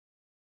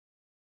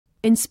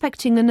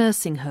Inspecting a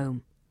nursing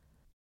home.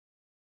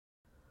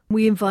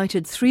 We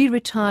invited 3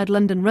 retired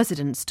London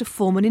residents to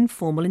form an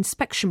informal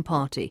inspection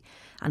party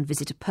and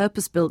visit a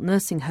purpose-built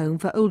nursing home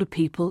for older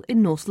people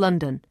in North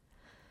London.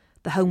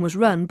 The home was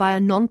run by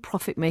a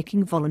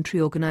non-profit-making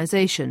voluntary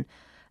organisation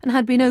and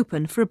had been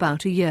open for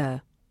about a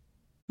year.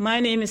 My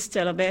name is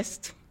Stella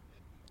Best.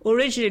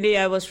 Originally,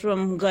 I was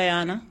from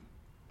Guyana.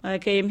 I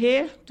came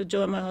here to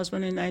join my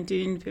husband in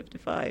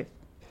 1955.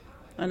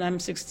 And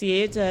I'm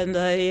 68, and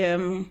I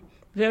am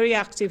very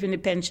active in the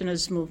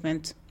pensioners'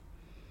 movement.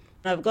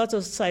 I've got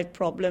a sight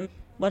problem,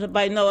 but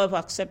by now I've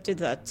accepted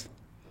that.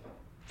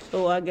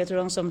 So I get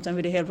around sometimes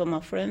with the help of my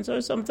friends,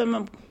 or sometimes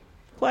I'm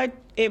quite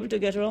able to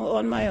get around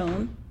on my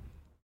own.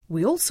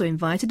 We also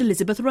invited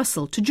Elizabeth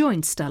Russell to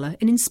join Stella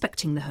in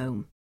inspecting the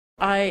home.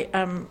 I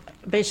am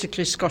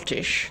basically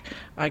Scottish.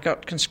 I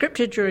got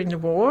conscripted during the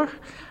war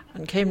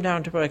and came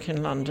down to work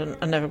in London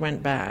and never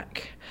went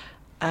back.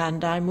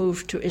 And I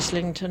moved to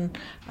Islington,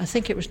 I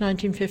think it was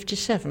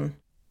 1957.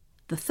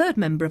 The third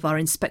member of our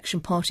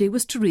inspection party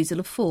was Teresa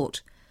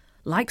Lafort.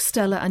 Like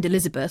Stella and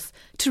Elizabeth,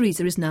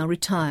 Teresa is now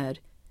retired.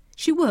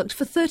 She worked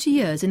for 30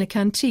 years in a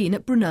canteen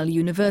at Brunel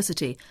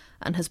University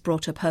and has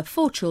brought up her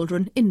 4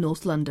 children in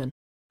North London.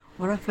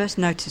 What I first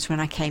noticed when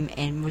I came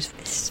in was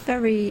it's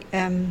very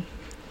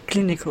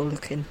clinical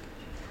looking.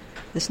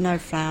 There's no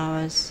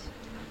flowers.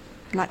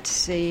 I'd like to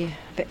see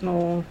a bit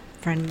more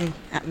friendly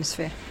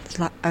atmosphere. There's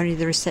like only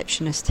the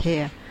receptionist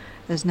here.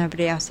 There's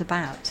nobody else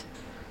about.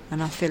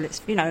 And I feel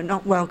it's,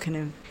 not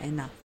welcoming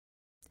enough.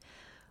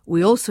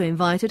 We also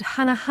invited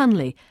Hannah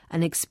Hanley,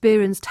 an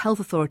experienced health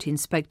authority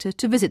inspector,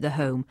 to visit the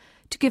home,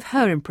 to give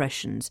her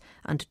impressions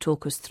and to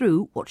talk us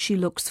through what she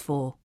looks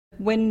for.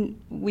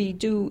 When we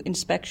do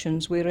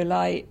inspections, we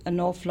rely an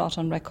awful lot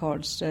on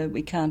records.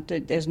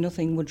 There's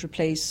nothing would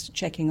replace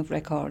checking of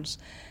records.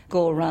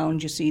 Go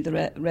around, you see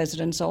the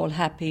residents all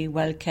happy,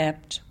 well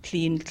kept,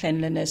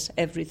 cleanliness,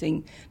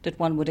 everything that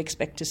one would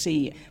expect to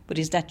see. But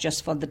is that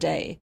just for the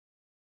day?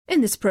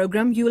 In this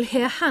programme, you will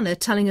hear Hannah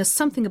telling us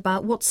something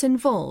about what's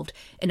involved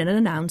in an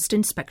announced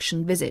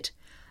inspection visit.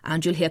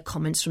 And you'll hear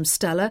comments from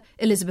Stella,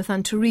 Elizabeth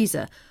and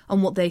Teresa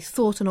on what they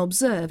thought and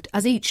observed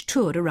as each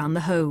toured around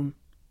the home.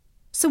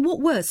 So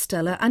what were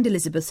Stella and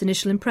Elizabeth's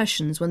initial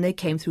impressions when they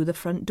came through the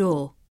front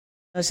door?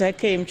 As I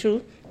came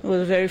through, it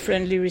was a very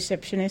friendly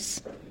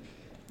receptionist.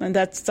 And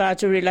that started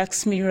to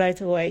relax me right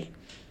away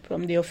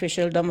from the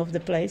officialdom of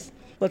the place.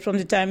 But from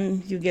the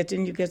time you get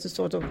in, you get a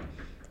sort of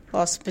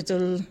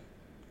hospital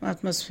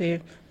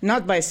atmosphere,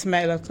 not by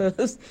smell, of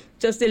course,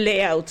 just the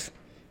layout.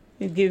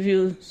 It gives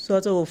you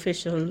sort of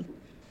official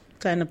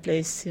kind of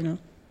place,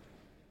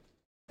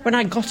 When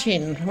I got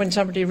in, when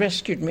somebody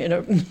rescued me and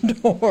opened the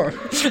door,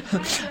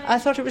 I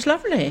thought it was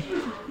lovely.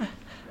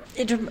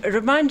 It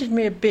reminded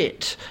me a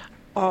bit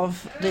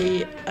of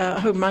the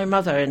home my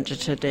mother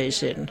ended her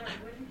days in.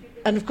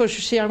 And of course, you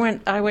see,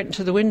 I went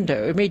to the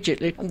window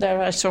immediately, and there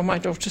I saw my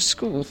daughter's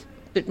school.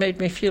 It made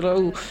me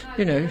feel,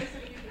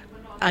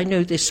 I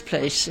know this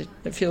place.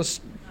 It feels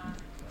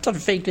sort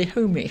of vaguely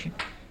homey.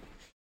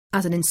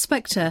 As an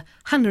inspector,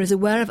 Hannah is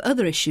aware of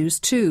other issues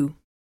too.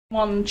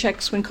 One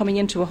checks when coming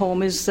into a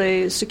home is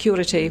the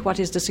security. What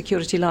is the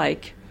security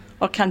like?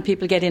 Or can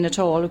people get in at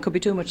all? It could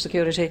be too much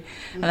security.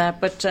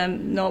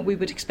 No, we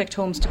would expect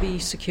homes to be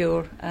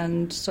secure,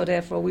 and so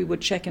therefore we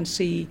would check and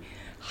see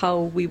how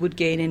we would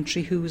gain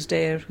entry, who's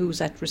there, who's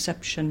at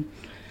reception.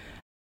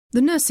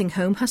 The nursing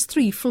home has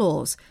 3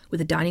 floors, with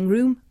a dining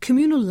room,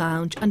 communal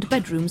lounge and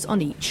bedrooms on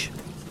each.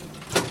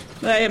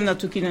 I am not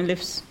too keen on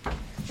lifts.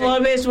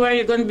 Always worry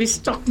you're going to be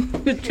stuck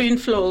between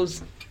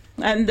floors.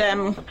 And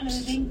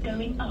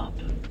going up.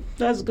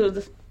 That's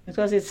good,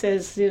 because it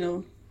says,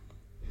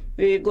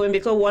 we're going,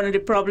 because one of the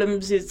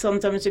problems is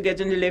sometimes you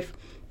get in the lift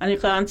and you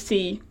can't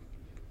see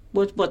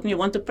what button you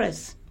want to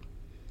press.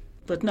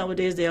 But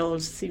nowadays they all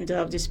seem to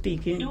have the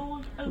speaking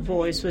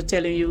voice for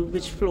telling you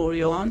which floor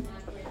you're on,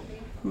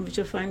 which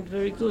I find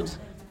very good.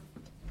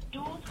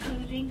 Doors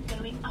closing,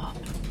 going up.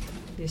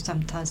 You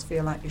sometimes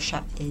feel like you're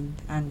shut in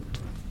and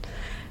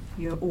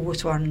you're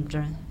always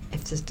wondering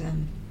if there's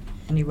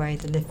any way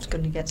the lift's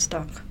going to get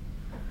stuck.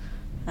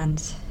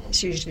 And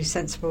it's usually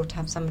sensible to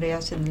have somebody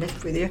else in the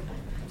lift with you.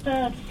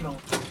 3rd floor.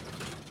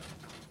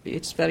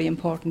 It's very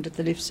important that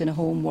the lifts in a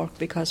home work,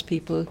 because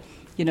people,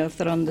 if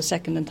they're on the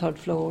 2nd and 3rd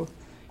floor,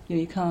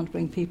 you can't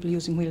bring people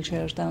using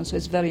wheelchairs down. So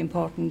it's very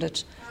important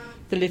that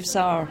the lifts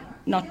are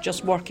not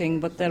just working,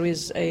 but there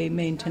is a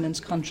maintenance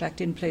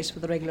contract in place for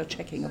the regular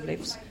checking of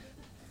lifts.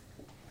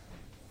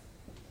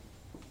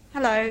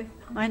 Hello,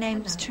 my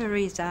name's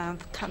Teresa.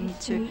 I've come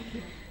to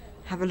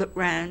have a look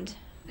round.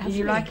 Do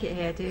you like it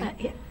here, do you?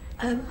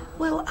 Yeah.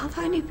 Well, I've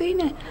only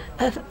been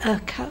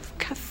a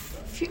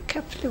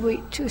couple of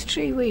weeks, 2 or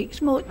 3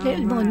 weeks,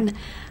 little more than,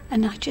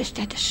 and I just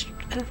had a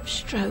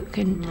stroke,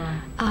 and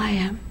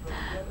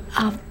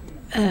I've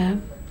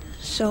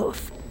sort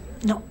of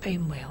not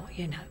been well,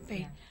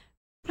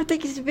 I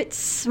think it's a bit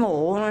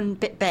small and a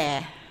bit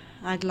bare.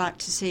 I'd like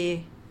to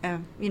see, a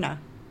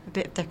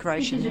bit of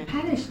decoration. It is a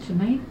palace to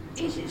me.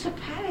 It's a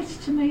palace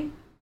to me.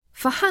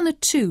 For Hannah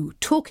too,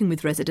 talking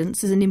with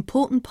residents is an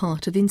important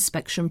part of the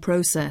inspection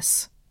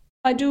process.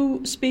 I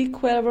do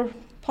speak wherever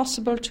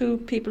possible to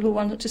people who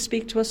want to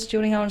speak to us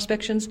during our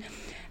inspections,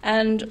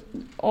 and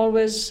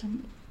always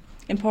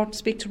important to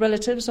speak to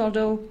relatives,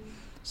 although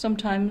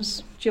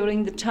sometimes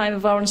during the time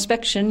of our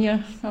inspection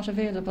you're not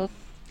available.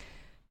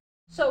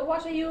 So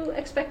what are you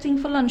expecting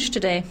for lunch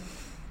today?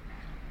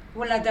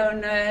 Well, I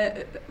don't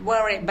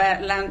worry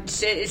about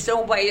lunch. It's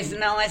always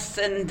nice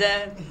and...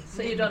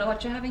 So you don't know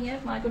what you're having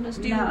yet? My goodness,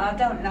 do you... No, I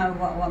don't know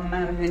what I'm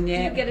having yet.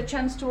 Do you get a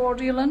chance to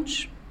order your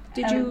lunch?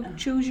 Did you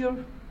choose your...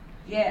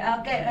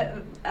 Yeah,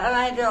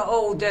 I had an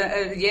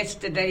order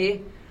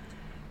yesterday.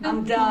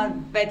 I'm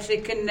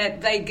diabetic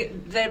and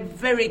they're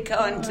very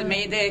kind to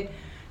me.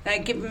 They're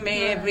giving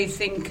me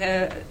everything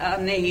I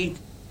need.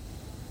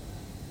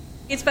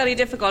 It's very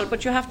difficult,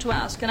 but you have to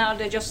ask, and are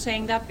they just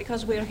saying that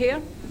because we're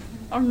here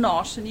or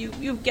not? And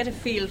you get a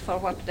feel for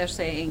what they're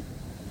saying.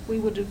 We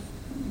would have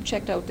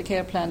checked out the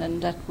care plan,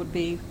 and that would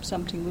be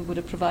something we would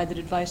have provided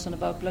advice on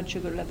about blood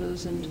sugar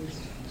levels, and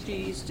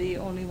she's the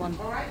only one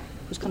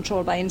who's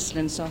controlled by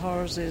insulin, so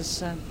hers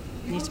is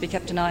needs to be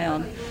kept an eye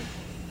on.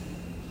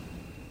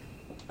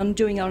 And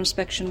during our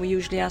inspection, we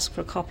usually ask for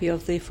a copy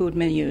of the food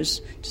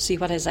menus to see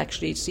what is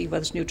actually, to see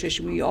whether it's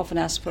nutrition. We often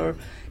ask for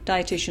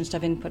dietitians to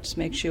have input to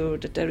make sure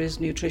that there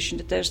is nutrition,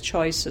 that there's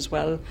choice as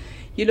well.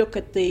 You look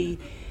at the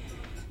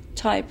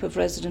type of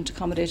resident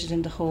accommodated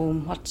in the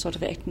home, what sort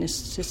of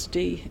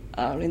ethnicity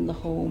are in the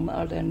home,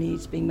 are their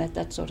needs being met,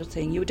 that sort of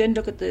thing. You would then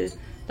look at the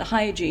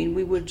hygiene.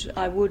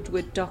 I would,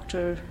 with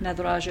Dr.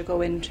 Natharaja,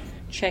 go and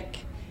check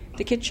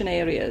the kitchen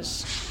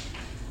areas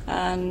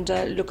and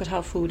look at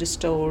how food is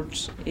stored.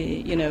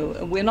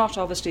 We're not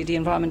obviously the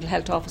environmental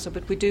health officer,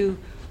 but we do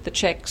the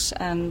checks,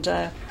 and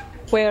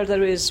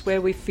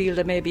where we feel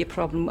there may be a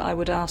problem, I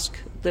would ask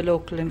the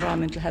local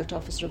environmental health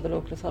officer of the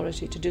local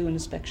authority to do an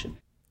inspection.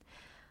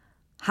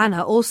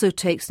 Hannah also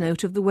takes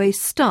note of the way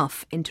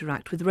staff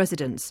interact with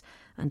residents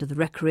and of the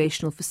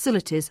recreational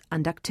facilities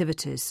and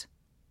activities.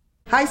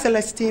 Hi,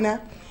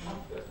 Celestina.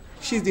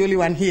 She's the only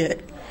one here,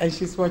 and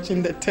she's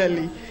watching the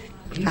telly.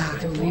 You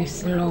have to be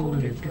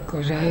slowly,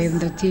 because I am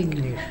not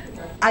English.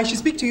 I should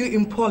speak to you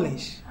in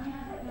Polish,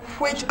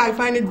 which I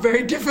find it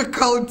very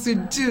difficult to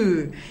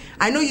do.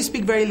 I know you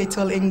speak very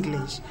little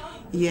English.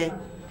 Yeah.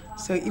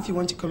 So if you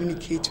want to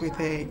communicate with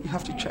her, you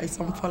have to try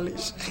some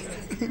Polish.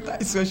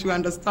 That is where she will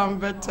understand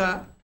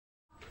better.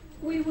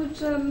 We would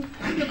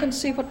look and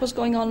see what was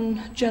going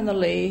on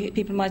generally.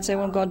 People might say,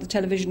 oh God, the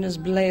television is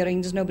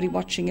blaring, there's nobody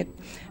watching it.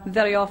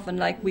 Very often,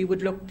 like we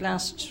would look,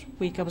 last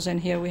week I was in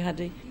here, we had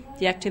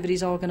the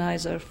activities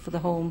organiser for the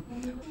home.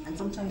 And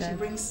sometimes she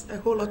brings a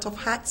whole lot of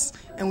hats,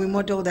 and we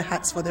model the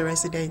hats for the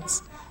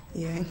residents.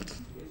 Yeah.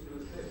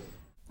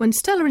 When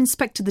Stella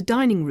inspected the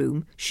dining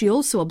room, she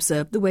also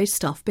observed the way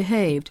staff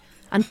behaved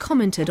and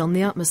commented on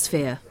the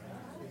atmosphere.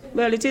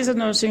 Well, it is a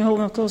nursing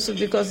home, of course,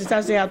 because it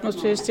has the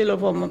atmosphere still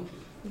of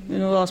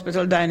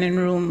hospital dining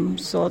room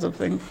sort of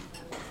thing.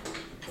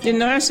 The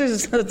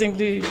nurses, I think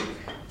the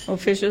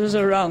officials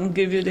around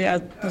give you the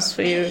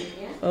atmosphere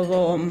of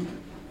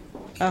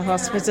a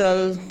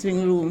hospital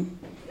thing room.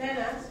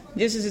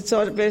 This is the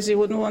sort of place you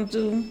wouldn't want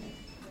to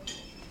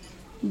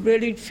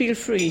really feel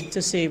free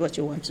to say what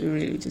you want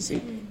to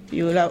say.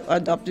 You will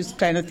adopt this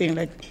kind of thing,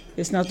 like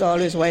it's not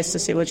always wise to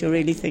say what you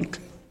really think.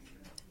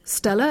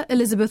 Stella,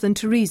 Elizabeth and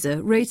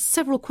Teresa raised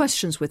several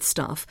questions with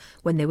staff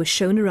when they were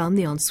shown around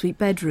the ensuite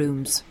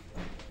bedrooms.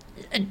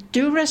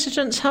 Do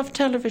residents have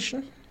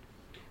television?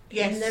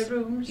 Yes. In their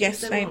rooms?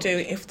 Yes, they do,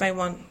 if they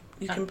want.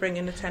 You can bring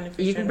in a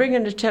television. You can bring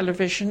in a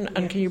television,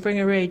 and yes. Can you bring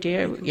a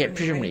radio? Yeah,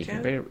 presumably you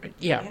can bring.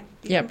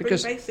 Yeah,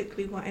 because bring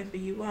basically whatever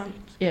you want.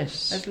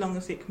 Yes, as long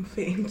as it can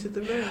fit into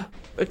the room.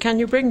 Can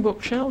you bring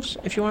bookshelves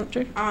if you want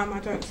to? I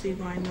don't see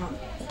why not.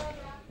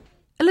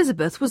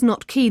 Elizabeth was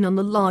not keen on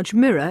the large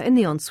mirror in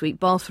the ensuite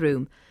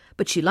bathroom,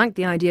 but she liked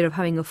the idea of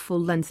having a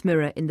full-length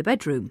mirror in the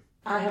bedroom.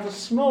 I have a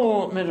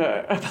small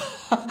mirror,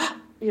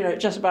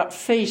 just about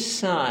face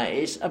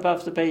size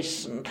above the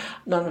basin.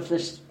 None of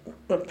this,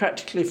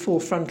 practically full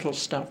frontal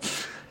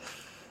stuff.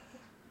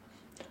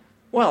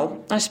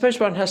 Well, I suppose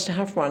one has to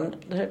have one.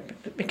 They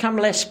become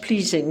less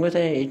pleasing with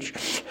age.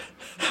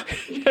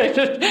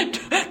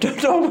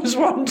 Don't always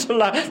want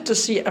to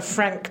see a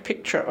frank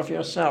picture of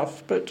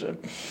yourself, but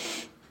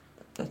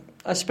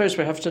I suppose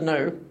we have to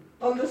know.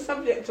 On the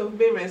subject of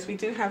mirrors, we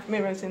do have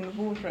mirrors in the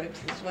wardrobes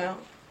as well.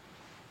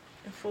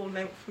 A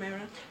full-length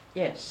mirror.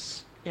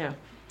 Yes, yeah.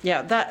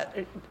 Yeah, that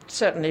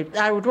certainly.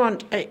 I would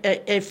want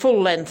a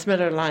full-length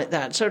mirror like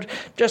that. So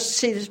just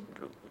see,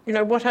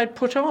 what I'd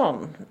put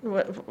on.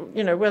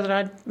 Whether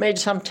I'd made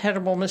some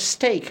terrible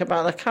mistake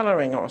about the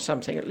colouring or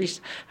something. At least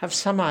have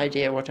some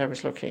idea what I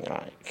was looking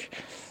like.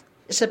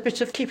 It's a bit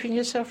of keeping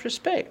your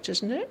self-respect,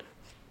 isn't it?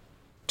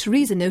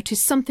 Teresa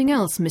noticed something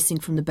else missing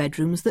from the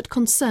bedrooms that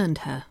concerned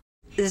her.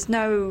 There's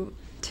no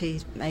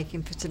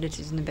tea-making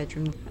facilities in the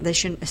bedroom. They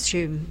shouldn't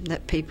assume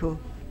that people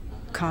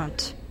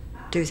can't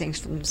do things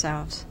for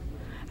themselves.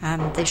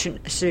 They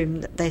shouldn't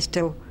assume that they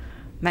still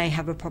may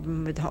have a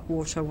problem with hot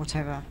water or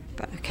whatever.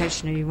 but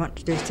occasionally you want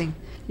to do things.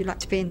 You like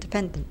to be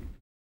independent.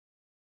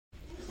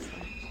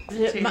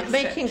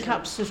 Making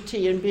cups of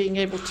tea and being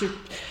able to,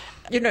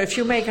 if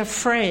you make a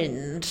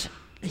friend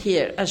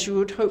here, as you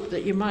would hope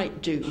that you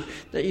might do,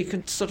 that you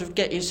can sort of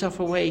get yourself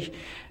away,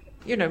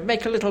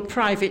 make a little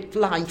private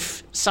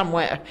life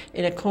somewhere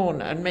in a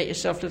corner and make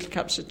yourself little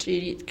cups of tea,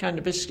 eat the kind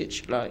of biscuits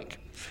you like.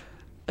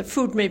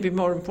 Food may be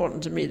more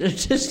important to me than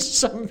it is to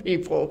some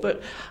people,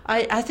 but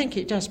I think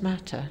it does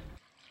matter.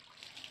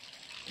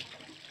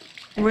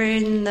 We're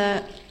in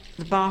the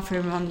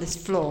bathroom on this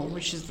floor,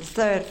 which is the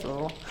 3rd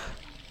floor,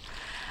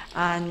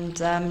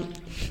 and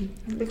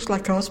it looks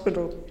like a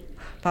hospital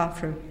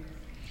bathroom,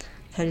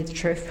 to tell you the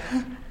truth.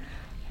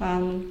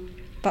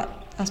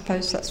 But I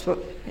suppose that's what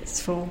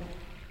it's for.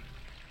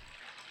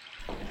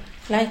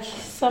 Like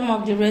some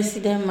of the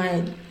residents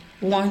might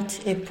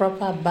want a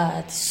proper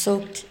bath,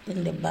 soaked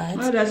in the bath.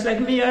 Oh, that's like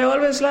me. I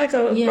always like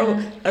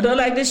I don't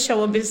like this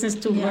shower business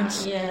too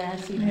much. Yeah,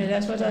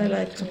 that's what I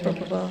like, a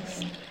proper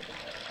bath.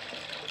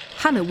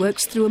 Hannah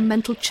works through a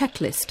mental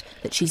checklist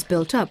that she's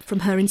built up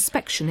from her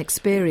inspection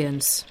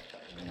experience.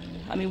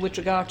 I mean, with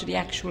regard to the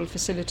actual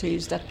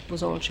facilities, that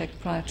was all checked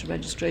prior to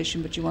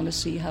registration, but you want to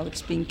see how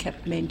it's being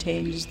kept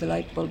maintained. Is the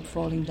light bulb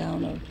falling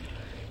down, or,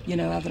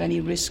 are there any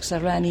risks? Are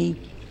there any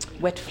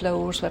wet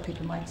floors where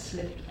people might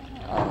slip?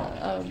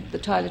 The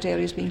toilet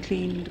area is being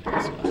cleaned.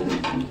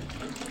 I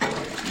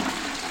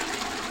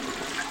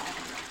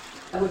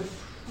would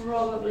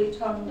probably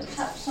turn the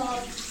taps on.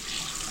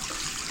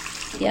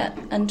 Yeah,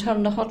 and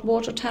turn the hot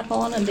water tap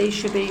on, and they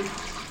should be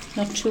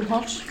not too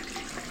hot.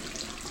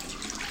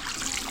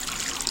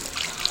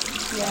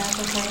 Yeah,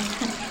 okay.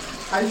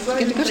 I saw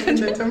you checking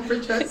the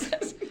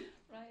temperatures.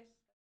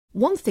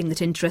 One thing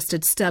that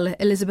interested Stella,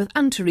 Elizabeth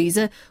and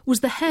Teresa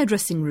was the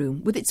hairdressing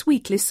room with its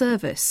weekly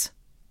service.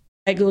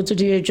 I go to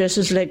the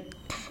hairdressers like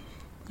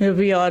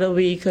every other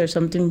week or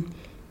something,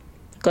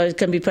 because it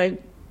can be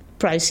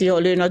pricey,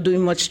 or they're not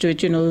doing much to it,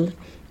 to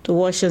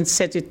wash and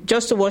set it.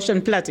 Just to wash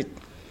and plait it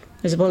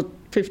is about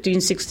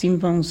 15, 16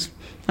 pounds,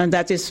 and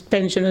that is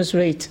pensioners'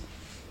 rate.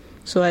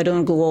 So I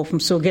don't go often,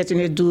 so getting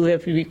it done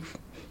every week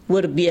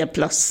would be a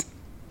plus.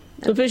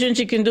 Sufficient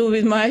you can do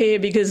with my hair,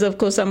 because of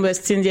course I'm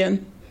West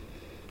Indian,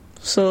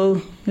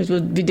 so it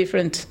would be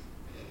different.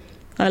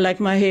 I like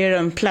my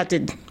hair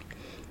plaited.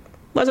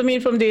 But I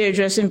mean, from the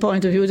hairdressing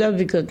point of view, that would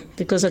be good,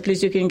 because at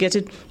least you can get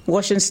it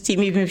wash and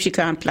steam even if you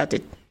can't plait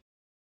it.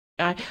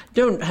 I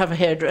don't have a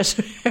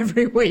hairdresser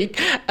every week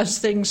as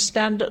things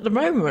stand at the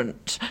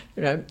moment.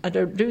 I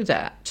don't do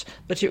that.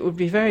 But it would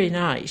be very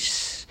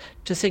nice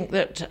to think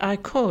that I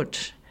could.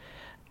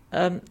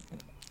 And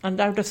I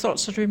would have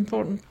thoughts that are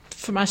important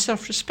for my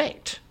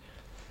self-respect.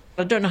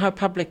 I don't know how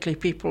publicly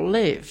people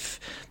live,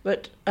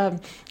 but I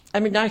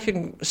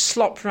can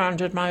slop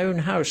round at my own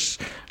house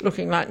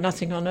looking like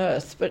nothing on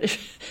earth, but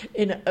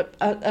in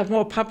a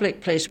more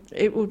public place,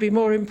 it would be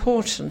more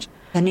important.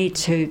 I need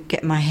to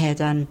get my hair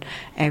done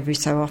every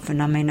so often.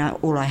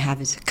 All I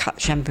have is a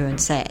cut, shampoo and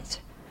set.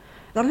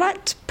 I'd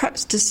like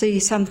perhaps to see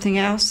something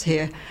else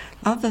here,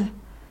 other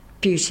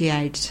beauty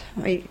aids.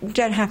 You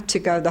don't have to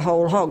go the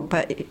whole hog,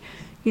 but,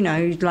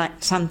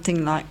 like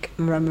something like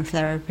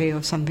aromatherapy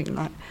or something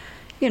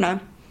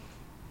like,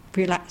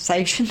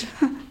 relaxation.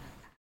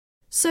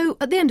 So,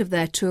 at the end of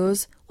their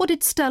tours, what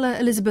did Stella,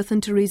 Elizabeth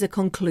and Teresa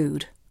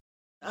conclude?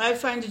 I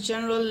find the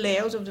general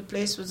layout of the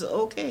place was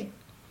okay.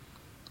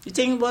 The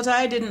thing what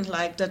I didn't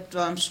like that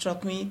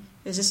struck me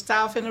is the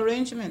staffing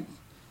arrangement.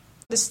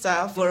 The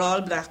staff were all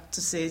black,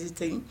 to say the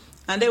thing,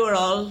 and they were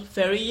all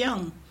very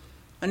young.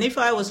 And if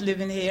I was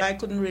living here, I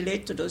couldn't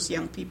relate to those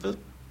young people.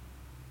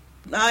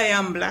 I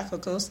am black,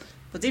 of course,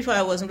 but if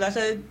I wasn't black,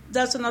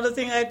 that's another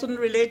thing, I couldn't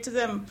relate to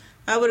them.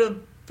 I would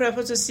have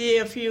preferred to see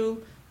a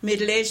few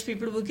middle-aged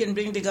people who can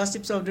bring the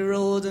gossips of the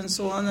road and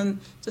so on, and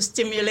to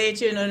stimulate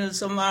in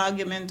some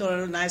argument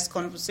or a nice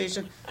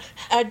conversation.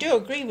 I do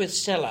agree with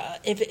Stella.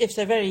 If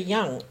they're very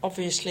young,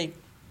 obviously,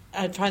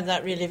 I'd find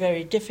that really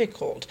very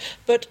difficult.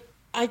 But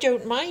I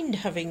don't mind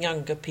having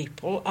younger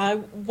people. I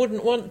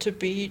wouldn't want to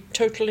be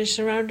totally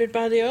surrounded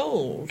by the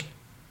old.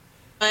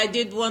 I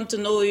did want to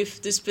know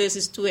if this place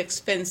is too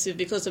expensive,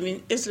 because,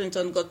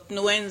 Islington got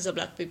no ends of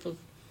black people.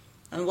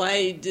 And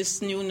why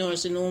this new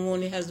nursing home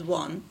only has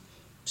one.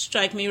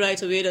 Strike me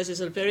right away that it's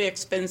a very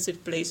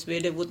expensive place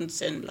where they wouldn't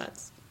send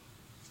blacks.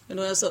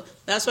 So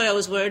that's why I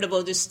was worried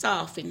about the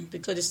staffing,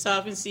 because the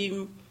staffing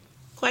seem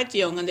quite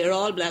young and they're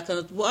all black.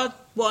 And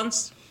what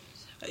once,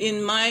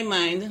 in my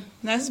mind,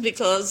 that's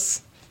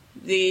because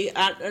the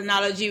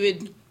analogy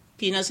with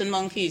peanuts and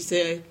monkeys,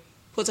 they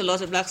put a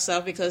lot of black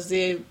staff because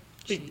they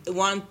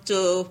want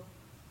to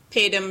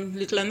pay them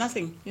little or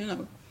nothing,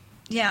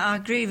 Yeah, I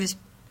agree with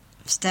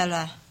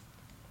Stella.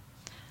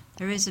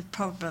 There is a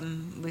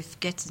problem with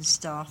getting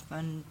staff,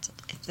 and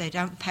if they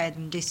don't pay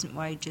them decent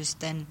wages,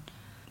 then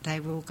they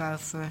will go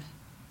for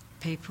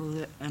people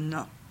that are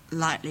not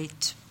likely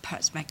to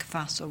perhaps make a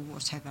fuss or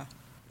whatever.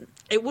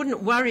 It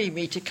wouldn't worry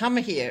me to come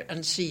here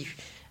and see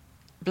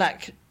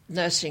black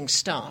nursing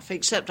staff,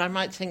 except I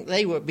might think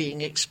they were being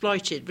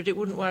exploited, but it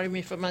wouldn't worry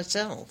me for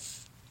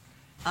myself.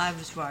 I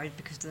was worried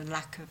because of the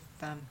lack of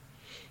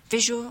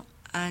visual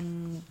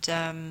and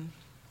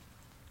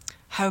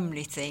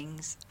homely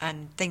things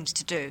and things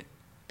to do.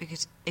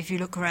 Because if you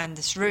look around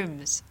this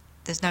room,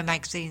 there's no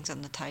magazines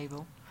on the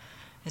table.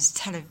 There's a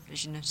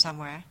television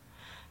somewhere,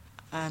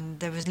 and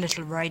there was a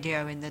little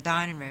radio in the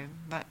dining room,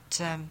 but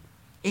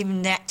even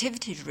in the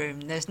activities room,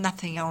 there's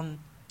nothing on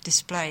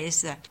display,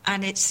 is there?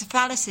 And it's a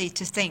fallacy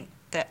to think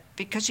that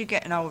because you're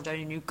getting older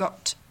and you've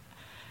got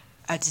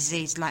a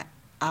disease like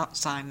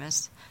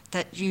Alzheimer's,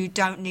 that you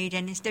don't need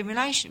any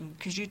stimulation,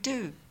 because you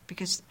do,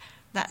 because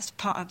that's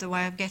part of the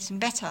way of getting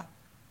better.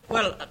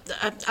 Well,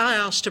 I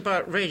asked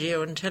about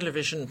radio and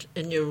television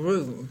in your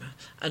room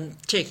and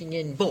taking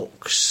in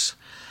books.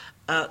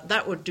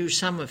 That would do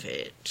some of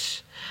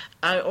it.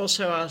 I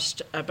also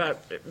asked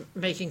about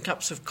making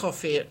cups of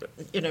coffee,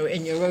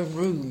 in your own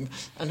room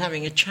and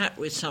having a chat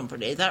with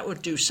somebody. That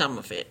would do some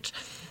of it.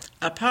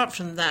 Apart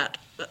from that,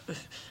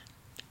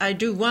 I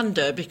do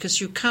wonder,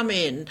 because you come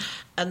in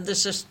and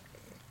there's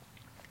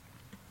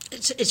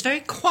it's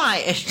very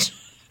quiet.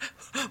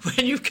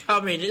 When you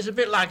come in, it's a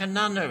bit like a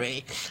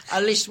nunnery,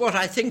 at least what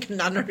I think a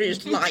nunnery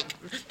is like.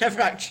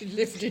 Never actually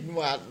lived in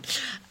one.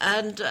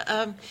 And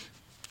that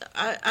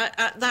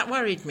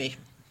worried me.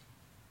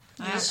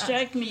 It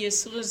struck me as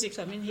soon as you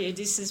come in here,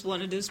 this is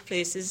one of those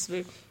places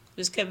where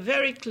it's kept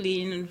very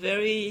clean and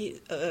very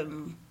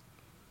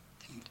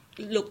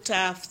looked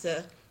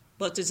after,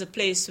 but it's a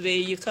place where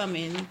you come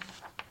in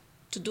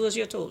to do as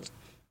you're told.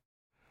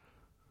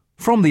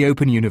 From the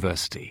Open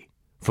University.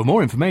 For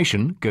more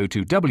information, go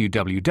to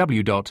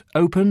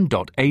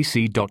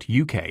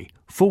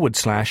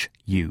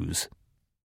www.open.ac.uk/use.